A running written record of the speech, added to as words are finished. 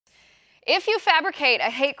If you fabricate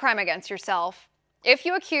a hate crime against yourself, if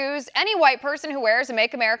you accuse any white person who wears a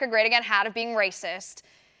Make America Great Again hat of being racist,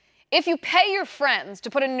 if you pay your friends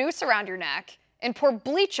to put a noose around your neck and pour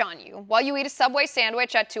bleach on you while you eat a Subway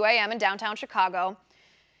sandwich at 2 a.m. in downtown Chicago,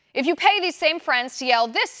 if you pay these same friends to yell,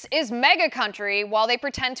 "This is mega country," while they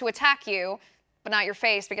pretend to attack you, but not your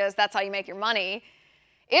face because that's how you make your money,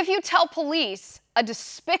 if you tell police a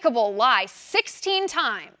despicable lie 16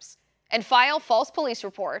 times and file false police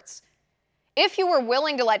reports, if you were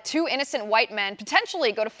willing to let two innocent white men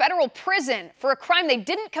potentially go to federal prison for a crime they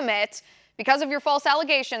didn't commit because of your false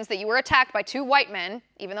allegations that you were attacked by two white men,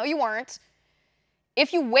 even though you weren't,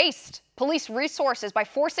 if you waste police resources by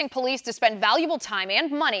forcing police to spend valuable time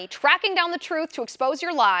and money tracking down the truth to expose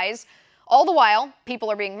your lies, all the while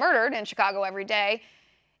people are being murdered in Chicago every day,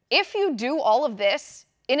 if you do all of this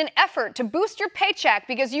in an effort to boost your paycheck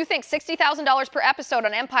because you think $60,000 per episode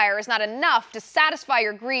on Empire is not enough to satisfy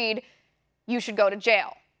your greed, you should go to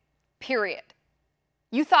jail. Period.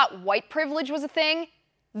 You thought white privilege was a thing?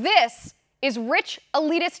 This is rich,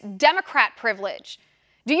 elitist Democrat privilege.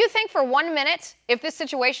 Do you think for 1 minute, if this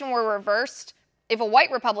situation were reversed, if a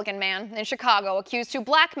white Republican man in Chicago accused two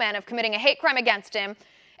black men of committing a hate crime against him,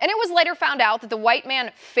 and it was later found out that the white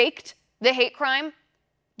man faked the hate crime,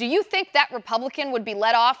 do you think that Republican would be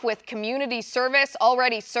let off with community service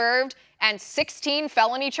already served and 16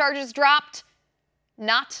 felony charges dropped?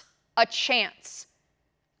 Not a chance.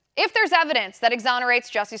 If there's evidence that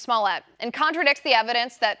exonerates Jussie Smollett and contradicts the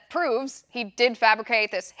evidence that proves he did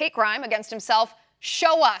fabricate this hate crime against himself,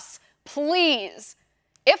 show us, please.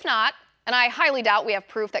 If not, and I highly doubt we have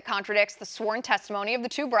proof that contradicts the sworn testimony of the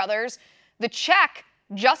two brothers, the check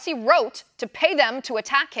Jussie wrote to pay them to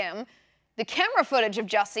attack him, the camera footage of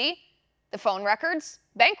Jussie, the phone records,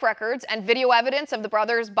 bank records, and video evidence of the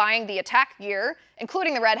brothers buying the attack gear,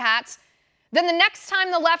 including the red hats, then the next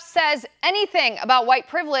time the left says anything about white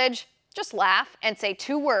privilege, just laugh and say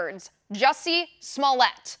two words: Jussie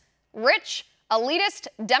Smollett. Rich, elitist,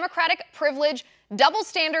 democratic privilege, double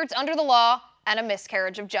standards under the law, and a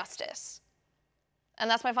miscarriage of justice. And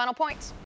that's my final point.